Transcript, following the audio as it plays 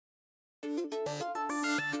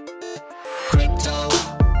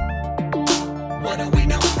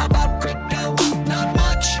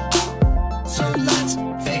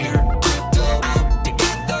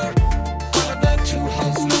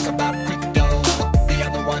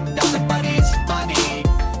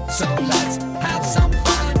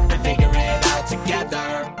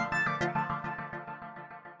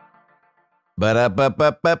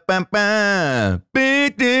Ba-da-ba-ba-ba-ba-ba.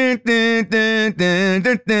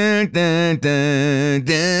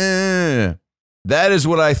 That is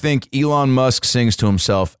what I think Elon Musk sings to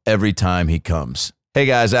himself every time he comes. Hey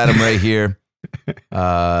guys, Adam Ray here.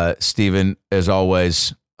 Steven, as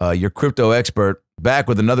always, your crypto expert, back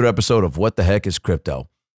with another episode of What the Heck is Crypto?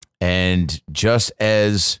 And just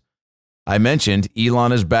as I mentioned,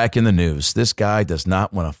 Elon is back in the news. This guy does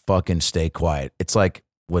not want to fucking stay quiet. It's like,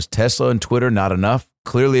 was Tesla and Twitter not enough?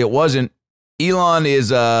 Clearly it wasn't. Elon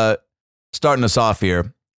is starting us off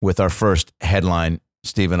here with our first headline.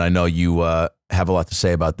 Steven, I know you have a lot to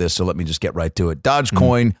say about this, so let me just get right to it.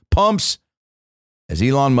 Dogecoin pumps as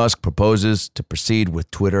Elon Musk proposes to proceed with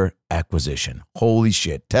Twitter acquisition. Holy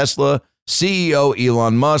shit. Tesla CEO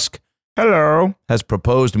Elon Musk, hello, has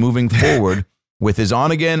proposed moving forward with his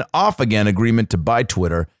on-again, off-again agreement to buy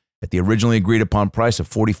Twitter at the originally agreed-upon price of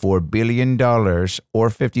 $44 billion or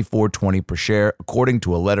 $54.20 per share, according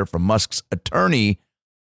to a letter from Musk's attorney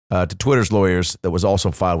to Twitter's lawyers that was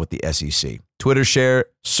also filed with the SEC. Twitter's share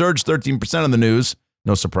surged 13% on the news,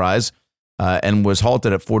 no surprise, and was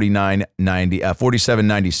halted at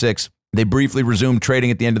 $47.96. They briefly resumed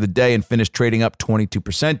trading at the end of the day and finished trading up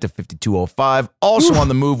 22% to $52.05. Also on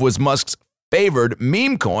the move was Musk's favored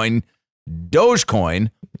meme coin,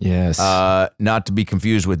 Dogecoin. Yes. Not to be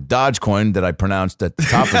confused with Dogecoin that I pronounced at the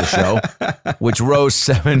top of the show, which rose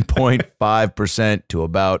 7.5% to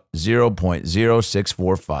about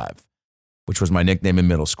 0.0645, which was my nickname in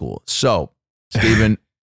middle school. So, Steven,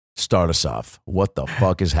 start us off. What the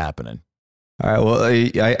fuck is happening? All right. Well,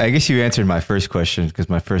 I guess you answered my first question, because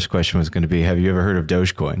my first question was going to be, have you ever heard of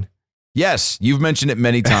Dogecoin? Yes, you've mentioned it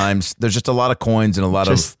many times. There's just a lot of coins and a lot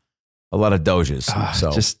of Doges.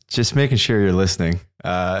 So just making sure you're listening.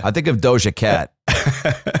 I think of Doja Cat.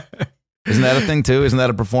 Isn't that a thing too? Isn't that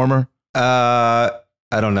a performer? I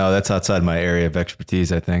don't know. That's outside my area of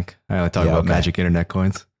expertise, I think. I only talk about magic internet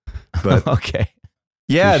coins. But okay.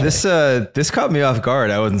 Yeah, this caught me off guard.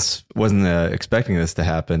 I wasn't expecting this to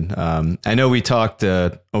happen. I know we talked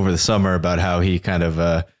over the summer about how he kind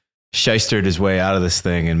of shystered his way out of this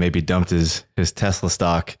thing and maybe dumped his Tesla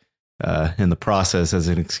stock in the process as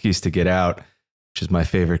an excuse to get out, which is my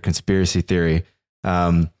favorite conspiracy theory.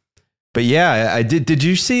 But yeah, I did. Did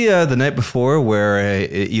you see the night before where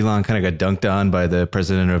Elon kind of got dunked on by the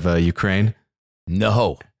president of Ukraine?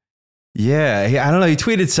 No. Yeah, I don't know. He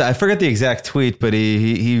tweeted, I forgot the exact tweet, but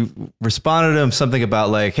he responded to him something about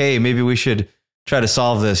like, hey, maybe we should try to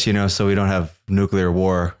solve this, so we don't have nuclear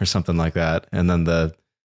war or something like that. And then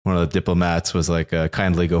one of the diplomats was like,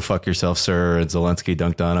 kindly go fuck yourself, sir. And Zelensky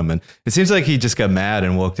dunked on him. And it seems like he just got mad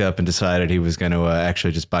and woke up and decided he was going to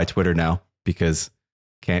actually just buy Twitter now because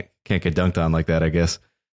can't get dunked on like that, I guess.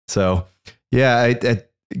 So, yeah, I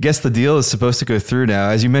guess the deal is supposed to go through now.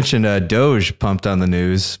 As you mentioned, Doge pumped on the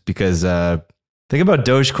news because thing about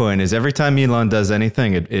Dogecoin is every time Elon does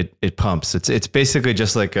anything, it pumps. It's basically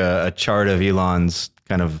just like a chart of Elon's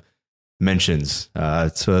kind of mentions.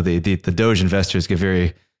 So the Doge investors get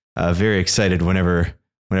very excited whenever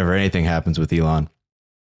anything happens with Elon.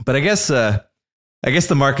 But I guess the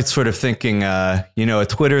market's sort of thinking, a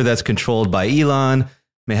Twitter that's controlled by Elon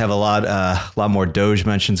may have a lot more Doge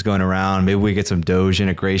mentions going around. Maybe we get some Doge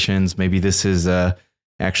integrations. Maybe this is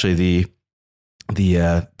actually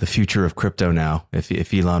the future of crypto now.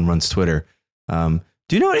 If Elon runs Twitter, do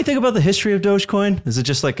you know anything about the history of Dogecoin? Is it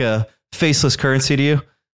just like a faceless currency to you?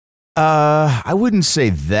 I wouldn't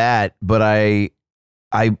say that, but I'd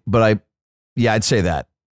say that.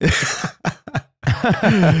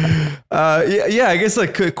 I guess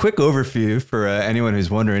like a quick overview for anyone who's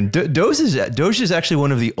wondering. Doge is actually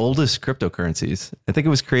one of the oldest cryptocurrencies. I think it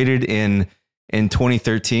was created in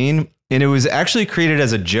 2013, and it was actually created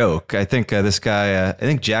as a joke. I think this guy,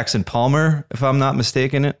 Jackson Palmer, if I'm not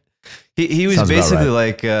mistaken, he was basically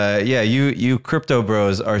right. Like, you crypto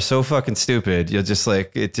bros are so fucking stupid. You're just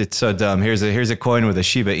like, it's so dumb. Here's a coin with a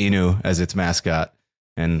Shiba Inu as its mascot,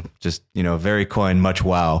 and just very coin much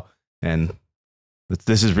wow, and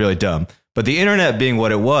this is really dumb. But the internet being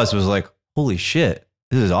what it was like, holy shit,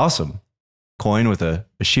 this is awesome. Coin with a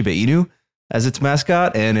Shiba Inu as its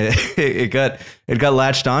mascot. And it got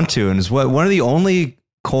latched onto, and is one of the only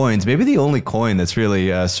coins, maybe the only coin that's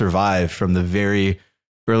really survived from the very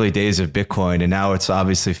early days of Bitcoin. And now it's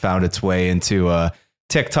obviously found its way into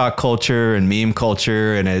TikTok culture and meme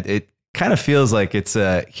culture. And it kind of feels like it's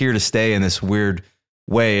here to stay in this weird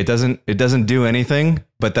way. It doesn't do anything,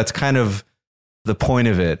 but that's kind of the point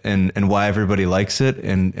of it and why everybody likes it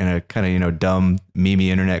in a kind of, dumb, memey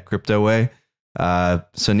internet crypto way.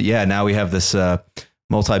 So yeah, now we have this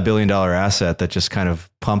multi-billion-dollar asset that just kind of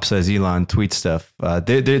pumps as Elon tweets stuff.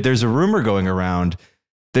 There's a rumor going around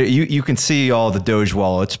that you can see all the Doge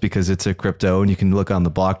wallets because it's a crypto, and you can look on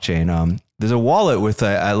the blockchain. There's a wallet with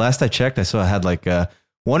last I checked, I saw it had like $1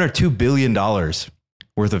 or $2 billion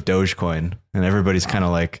worth of Dogecoin, and everybody's kind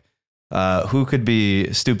of like, who could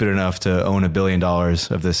be stupid enough to own $1 billion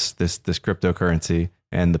of this cryptocurrency?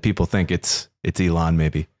 And the people think it's Elon,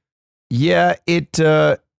 maybe. Yeah, it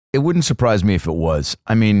wouldn't surprise me if it was.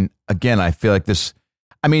 I mean, again, I feel like this.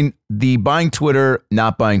 I mean, the buying Twitter,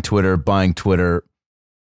 not buying Twitter, buying Twitter.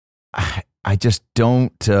 I just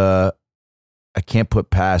don't. I can't put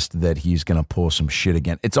past that he's going to pull some shit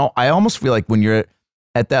again. I almost feel like when you're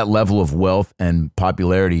at that level of wealth and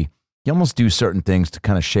popularity, you almost do certain things to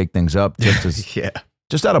kind of shake things up,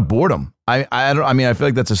 just out of boredom. I don't. I mean, I feel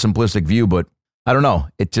like that's a simplistic view, but I don't know.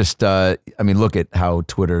 It just. I mean, look at how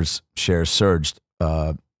Twitter's shares surged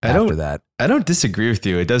after that. I don't disagree with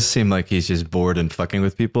you. It does seem like he's just bored and fucking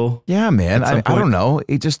with people. Yeah, man. I don't know.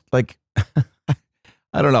 It just like.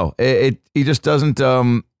 I don't know. He just doesn't.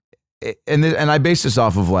 And I base this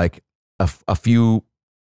off of like a few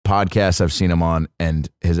podcasts I've seen him on and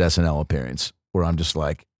his SNL appearance, where I'm just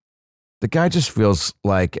like, the guy just feels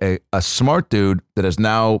like a smart dude that is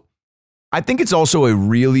now. I think it's also a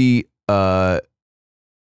really tall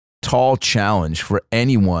challenge for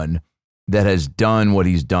anyone that has done what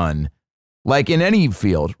he's done, like in any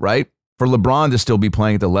field, right? For LeBron to still be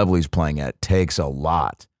playing at the level he's playing at takes a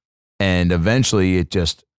lot. And eventually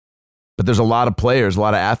but there's a lot of players, a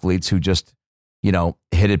lot of athletes who just,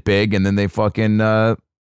 hit it big and then they fucking,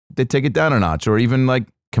 they take it down a notch. Or even like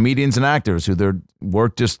comedians and actors who their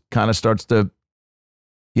work just kind of starts to,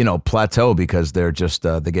 plateau because they're just,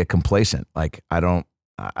 they get complacent. Like, I don't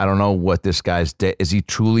know what this guy's, is he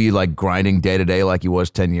truly like grinding day to day like he was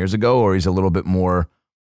 10 years ago? Or he's a little bit more,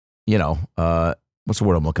 what's the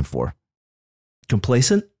word I'm looking for?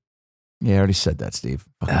 Complacent? Yeah, I already said that, Steve.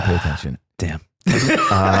 Fucking pay attention. Damn.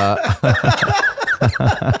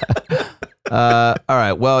 All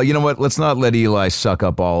right. Well, you know what? Let's not let Eli suck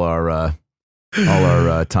up all our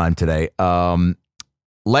time today.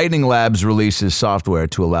 Lightning Labs releases software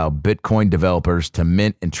to allow Bitcoin developers to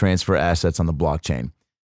mint and transfer assets on the blockchain.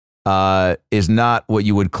 Is not what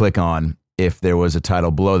you would click on if there was a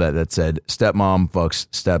title below that said "Stepmom fucks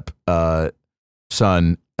step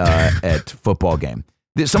son at football game."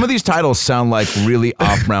 Some of these titles sound like really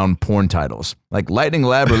off-brand porn titles. Like Lightning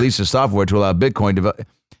Lab releases software to allow Bitcoin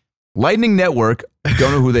Lightning Network,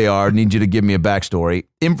 don't know who they are, need you to give me a backstory.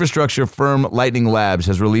 Infrastructure firm Lightning Labs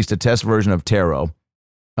has released a test version of Taro.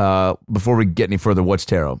 Before we get any further, what's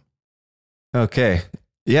Taro? Okay.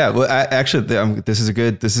 Yeah, well, this is a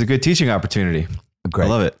good teaching opportunity. Great. I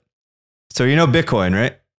love it. So Bitcoin,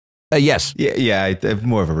 right? Yes. Yeah.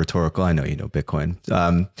 More of a rhetorical. I know you know Bitcoin.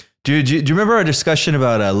 Do you remember our discussion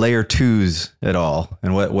about layer 2s at all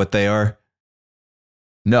and what they are?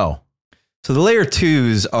 No. So the layer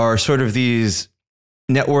 2s are sort of these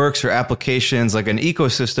networks or applications, like an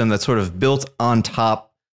ecosystem that's sort of built on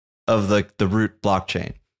top of the root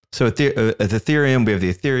blockchain. So at Ethereum, we have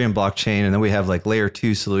the Ethereum blockchain, and then we have like layer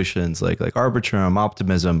 2 solutions like Arbitrum,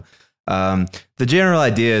 Optimism. The general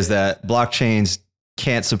idea is that blockchains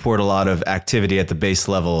can't support a lot of activity at the base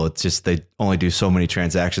level. It's just they only do so many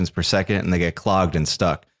transactions per second and they get clogged and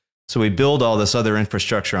stuck. So we build all this other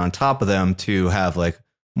infrastructure on top of them to have like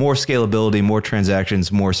more scalability, more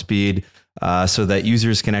transactions, more speed, so that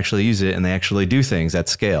users can actually use it and they actually do things at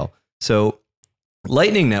scale. So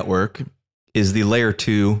Lightning Network is the layer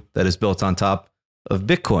 2 that is built on top of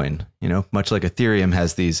Bitcoin, much like Ethereum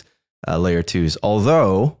has these layer 2s,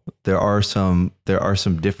 although there are some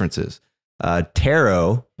differences.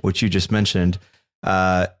 Taro, which you just mentioned,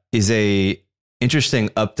 is a interesting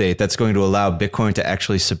update that's going to allow Bitcoin to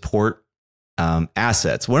actually support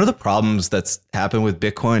assets. One of the problems that's happened with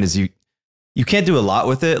Bitcoin is you can't do a lot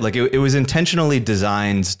with it. Like it was intentionally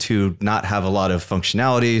designed to not have a lot of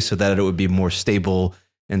functionality so that it would be more stable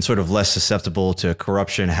and sort of less susceptible to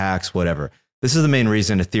corruption, hacks, whatever. This is the main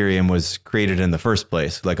reason Ethereum was created in the first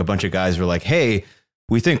place. Like a bunch of guys were like, hey,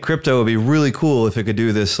 we think crypto would be really cool if it could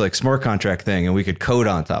do this like smart contract thing and we could code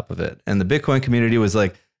on top of it. And the Bitcoin community was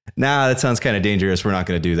like, nah, that sounds kind of dangerous. We're not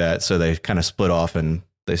going to do that. So they kind of split off and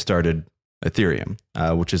they started Ethereum,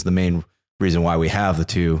 which is the main reason why we have the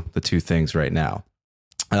two things right now.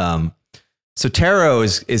 So Taro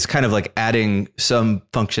is kind of like adding some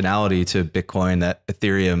functionality to Bitcoin that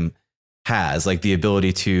Ethereum has, like the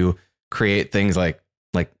ability to create things like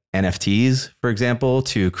NFTs, for example,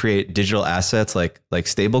 to create digital assets like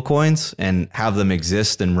stable coins and have them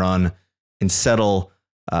exist and run and settle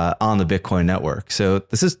on the Bitcoin network. So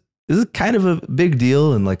this is kind of a big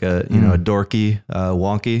deal in like a, a dorky,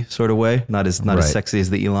 wonky sort of way. Not as sexy as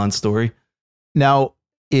the Elon story. Now,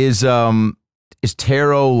 is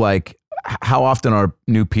Taro like, how often are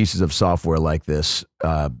new pieces of software like this,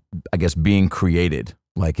 I guess, being created?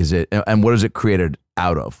 Like, is it, and what is it created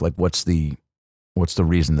out of? Like, what's the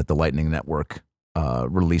reason that the Lightning Network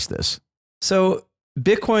released this? So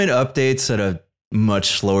Bitcoin updates at a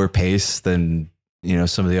much slower pace than,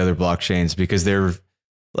 some of the other blockchains, because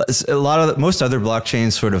most other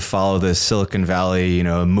blockchains sort of follow this Silicon Valley,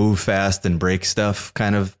 move fast and break stuff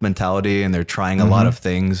kind of mentality. And they're trying a lot of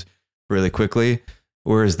things really quickly.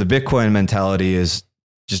 Whereas the Bitcoin mentality is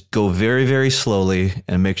just go very, very slowly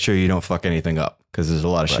and make sure you don't fuck anything up, because there's a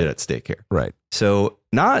lot of shit at stake here. Right. So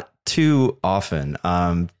not too often.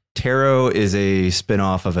 Taro is a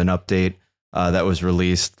spinoff of an update that was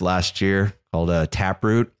released last year called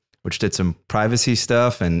Taproot, which did some privacy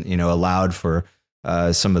stuff and, allowed for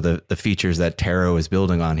some of the features that Taro is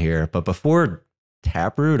building on here. But before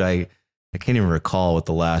Taproot, I can't even recall what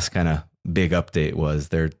the last kind of big update was.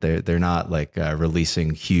 They're not like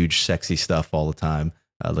releasing huge, sexy stuff all the time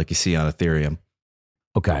like you see on Ethereum.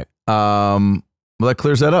 Okay. Well, that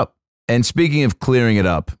clears that up. And speaking of clearing it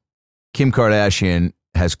up, Kim Kardashian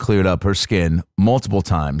has cleared up her skin multiple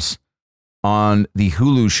times on the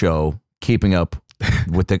Hulu show, Keeping Up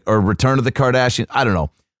with or Return of the Kardashians. I don't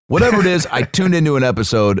know. Whatever it is, I tuned into an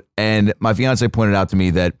episode and my fiance pointed out to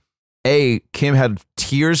me that Kim had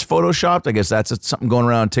tears photoshopped. I guess that's something going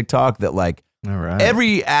around TikTok that like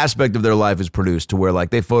every aspect of their life is produced to where like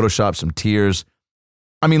they Photoshop some tears.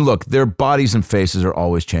 I mean, look, their bodies and faces are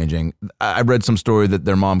always changing. I read some story that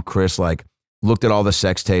their mom, Chris, like looked at all the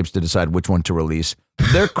sex tapes to decide which one to release.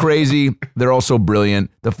 They're crazy. They're also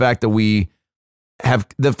brilliant. The fact that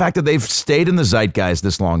they've stayed in the zeitgeist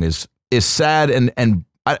this long is sad. And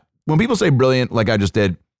when people say brilliant, like I just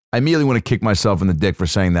did, I immediately want to kick myself in the dick for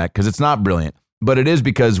saying that, because it's not brilliant, but it is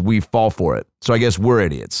because we fall for it. So I guess we're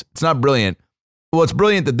idiots. It's not brilliant. Well, it's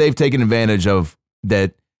brilliant that they've taken advantage of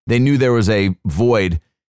that. They knew there was a void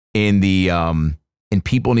in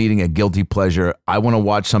people needing a guilty pleasure. I want to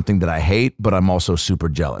watch something that I hate, but I'm also super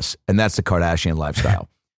jealous. And that's the Kardashian lifestyle.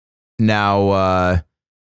 Now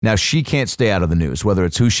she can't stay out of the news, whether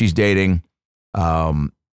it's who she's dating,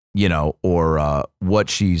 or what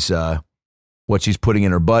she's putting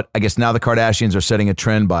in her butt. I guess now the Kardashians are setting a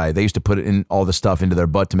trend they used to put in all the stuff into their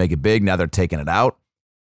butt to make it big. Now they're taking it out,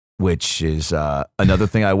 which is another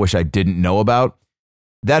thing I wish I didn't know about.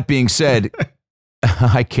 That being said,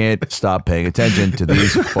 I can't stop paying attention to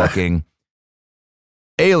these fucking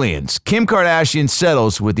aliens. Kim Kardashian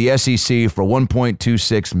settles with the SEC for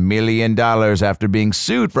 $1.26 million after being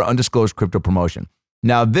sued for undisclosed crypto promotion.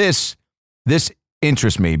 Now this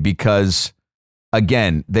interests me because,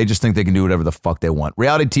 again, they just think they can do whatever the fuck they want.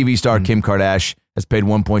 Reality TV star Kim Kardashian has paid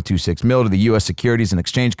 $1.26 million to the U.S. Securities and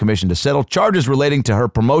Exchange Commission to settle charges relating to her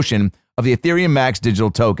promotion of the Ethereum Max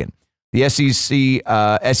digital token. The SEC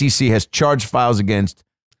has charged files against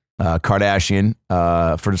Kardashian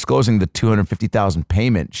for disclosing the $250,000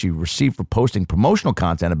 payment she received for posting promotional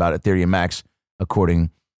content about Ethereum Max,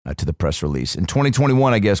 according to the press release. In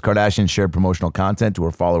 2021, I guess, Kardashian shared promotional content to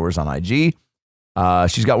her followers on IG.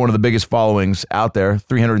 She's got one of the biggest followings out there,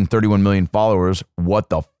 331 million followers. What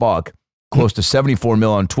the fuck? Close to 74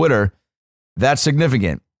 mil on Twitter. That's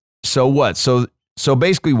significant. So what? So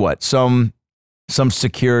basically what? Some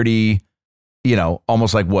security,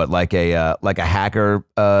 almost like what? Like a hacker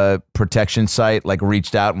protection site like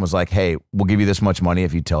reached out and was like, hey, we'll give you this much money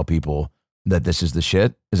if you tell people that this is the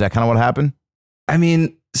shit. Is that kind of what happened? I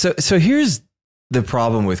mean, so here's the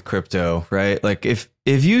problem with crypto, right? Like if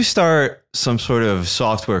you start some sort of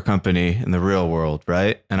software company in the real world,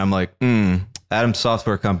 right? And I'm like, Adam's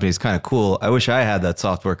software company is kind of cool. I wish I had that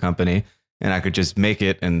software company and I could just make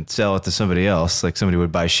it and sell it to somebody else. Like somebody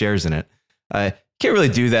would buy shares in it. I can't really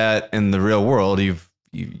do that in the real world.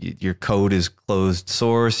 Your code is closed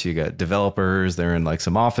source. You got developers. They're in like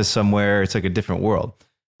some office somewhere. It's like a different world.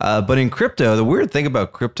 But in crypto, the weird thing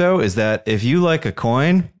about crypto is that if you like a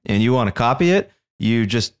coin and you want to copy it, you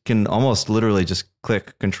just can almost literally just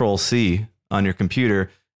click Control-C on your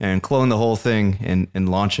computer and clone the whole thing and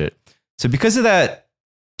launch it. So because of that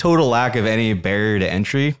total lack of any barrier to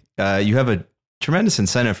entry, you have a tremendous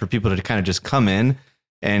incentive for people to kind of just come in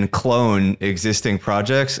and clone existing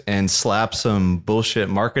projects and slap some bullshit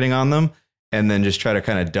marketing on them and then just try to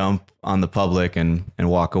kind of dump on the public and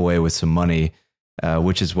walk away with some money,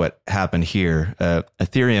 which is what happened here.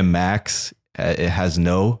 Ethereum Max, it has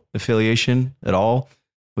no affiliation at all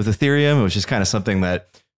with Ethereum. It was just kind of something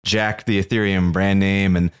that jacked the Ethereum brand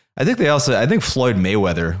name. And I think Floyd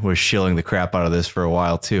Mayweather was shilling the crap out of this for a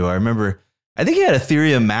while too. I think he had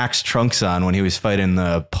Ethereum Max trunks on when he was fighting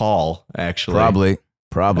Paul, actually.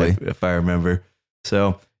 Probably. If I remember.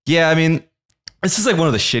 So, yeah, I mean, this is like one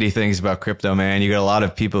of the shitty things about crypto, man. You got a lot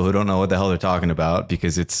of people who don't know what the hell they're talking about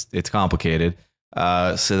because it's complicated.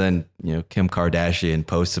 So then, Kim Kardashian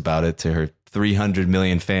posts about it to her 300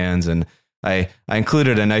 million fans. And I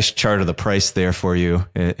included a nice chart of the price there for you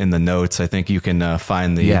in the notes. I think you can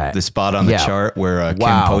find the spot on the chart where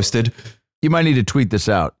Kim posted. You might need to tweet this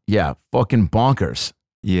out. Yeah, fucking bonkers.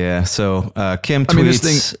 Yeah, so Kim tweets.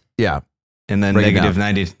 This thing, and then negative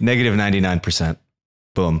 99%.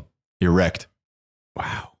 Boom, you're wrecked.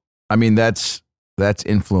 Wow. I mean, that's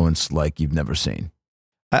influence like you've never seen.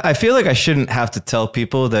 I feel like I shouldn't have to tell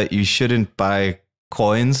people that you shouldn't buy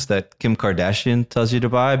coins that Kim Kardashian tells you to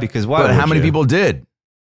buy because why? But how many people did?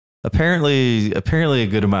 Apparently a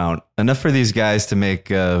good amount. Enough for these guys to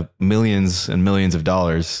make millions and millions of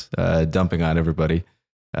dollars dumping on everybody.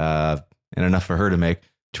 And enough for her to make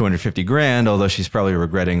 250 grand, although she's probably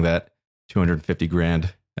regretting that 250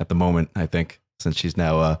 grand at the moment, I think, since she's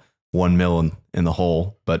now 1 million in the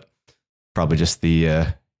hole, but probably just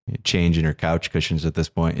the change in her couch cushions at this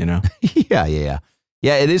point, Yeah.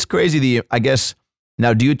 It is crazy. I guess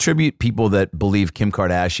now, do you attribute people that believe Kim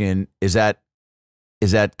Kardashian, is that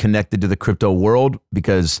connected to the crypto world?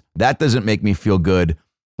 Because that doesn't make me feel good.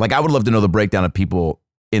 Like, I would love to know the breakdown of people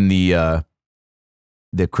in the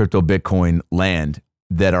crypto Bitcoin land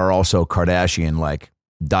that are also Kardashian, like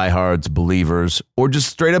diehards, believers, or just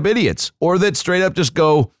straight up idiots, or that straight up just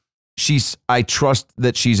go, I trust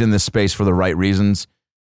that she's in this space for the right reasons.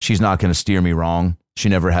 She's not going to steer me wrong. She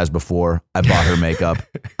never has before. I bought her makeup.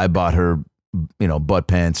 I bought her, butt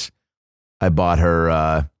pants. I bought her,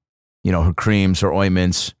 her creams, her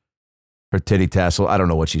ointments, her titty tassel. I don't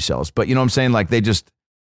know what she sells, but you know what I'm saying? Like they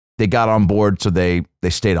got on board, so they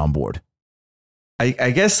stayed on board.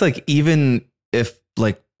 I guess like even if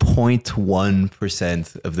like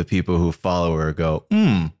 0.1% of the people who follow her go,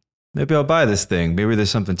 maybe I'll buy this thing. Maybe there's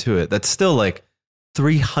something to it. That's still like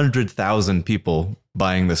 300,000 people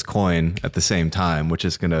buying this coin at the same time, which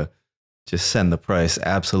is going to just send the price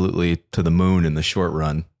absolutely to the moon in the short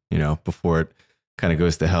run, before it kind of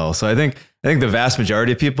goes to hell. So I think the vast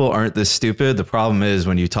majority of people aren't this stupid. The problem is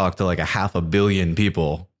when you talk to like 500 million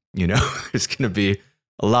people, there's going to be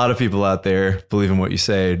a lot of people out there believing what you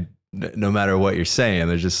say, no matter what you're saying.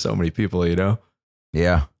 There's just so many people,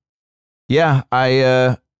 Yeah.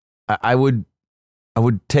 I would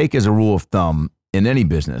take as a rule of thumb in any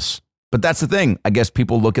business. But that's the thing. I guess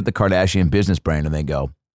people look at the Kardashian business brand and they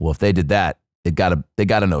go, well, if they did that, they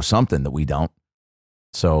gotta know something that we don't.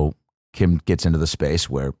 So Kim gets into the space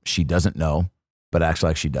where she doesn't know, but acts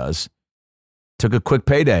like she does. Took a quick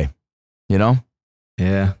payday,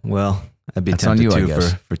 Yeah, well, I'd be That's tempted on you, I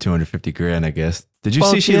guess. for 250 grand, I guess. Did you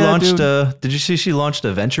see she launched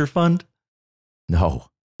a venture fund? No.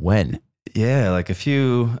 When? Yeah, like a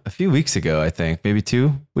few weeks ago, I think, maybe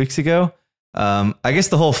 2 weeks ago. I guess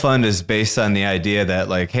the whole fund is based on the idea that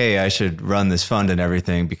like, hey, I should run this fund and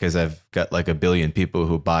everything because I've got like 1 billion people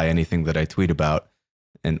who buy anything that I tweet about,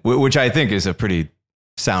 and which I think is a pretty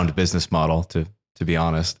sound business model to be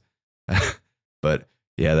honest. But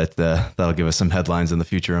yeah, that'll give us some headlines in the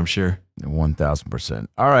future, I'm sure. 1,000%.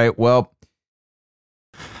 All right. Well,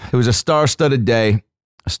 it was a star-studded day,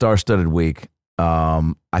 a star-studded week.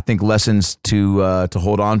 I think lessons to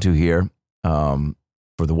hold on to here for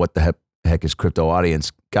the what the heck is crypto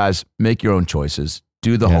audience. Guys, make your own choices.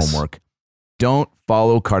 Do the homework. Don't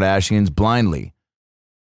follow Kardashians blindly.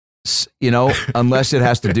 Unless it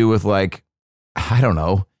has to do with like, I don't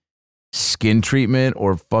know, skin treatment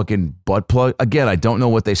or fucking butt plug. Again, I don't know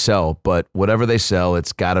what they sell, but whatever they sell,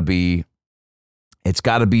 it's gotta be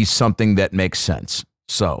something that makes sense.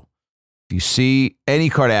 So if you see any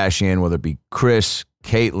Kardashian, whether it be Kris,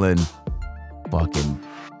 Caitlyn, fucking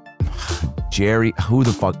Jerry, who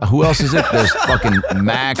else is it? There's fucking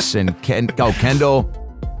Max and Kendall,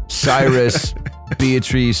 Cyrus,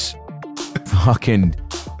 Beatrice, fucking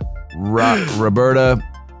Roberta.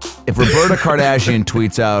 If Roberta Kardashian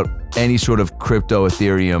tweets out any sort of crypto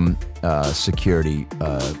Ethereum security,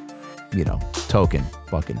 token,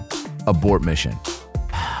 fucking abort mission.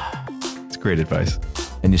 It's great advice.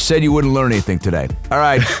 And you said you wouldn't learn anything today. All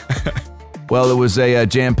right. Well, it was a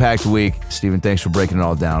jam-packed week. Stephen, thanks for breaking it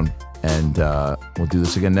all down. And we'll do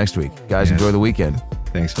this again next week. Guys, enjoy the weekend.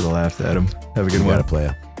 Thanks for the laughs, Adam. Have a good one. Got to play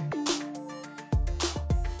it.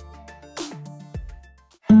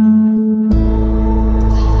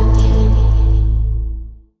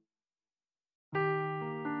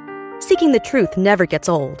 Seeking the truth never gets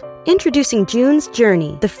old. Introducing June's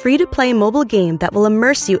Journey, the free-to-play mobile game that will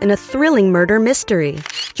immerse you in a thrilling murder mystery.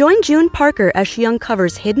 Join June Parker as she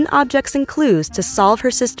uncovers hidden objects and clues to solve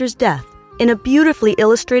her sister's death in a beautifully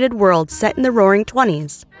illustrated world set in the Roaring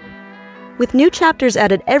 '20s. With new chapters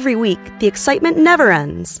added every week, the excitement never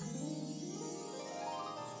ends.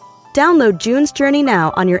 Download June's Journey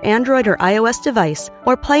now on your Android or iOS device,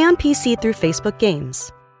 or play on PC through Facebook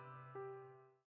Games.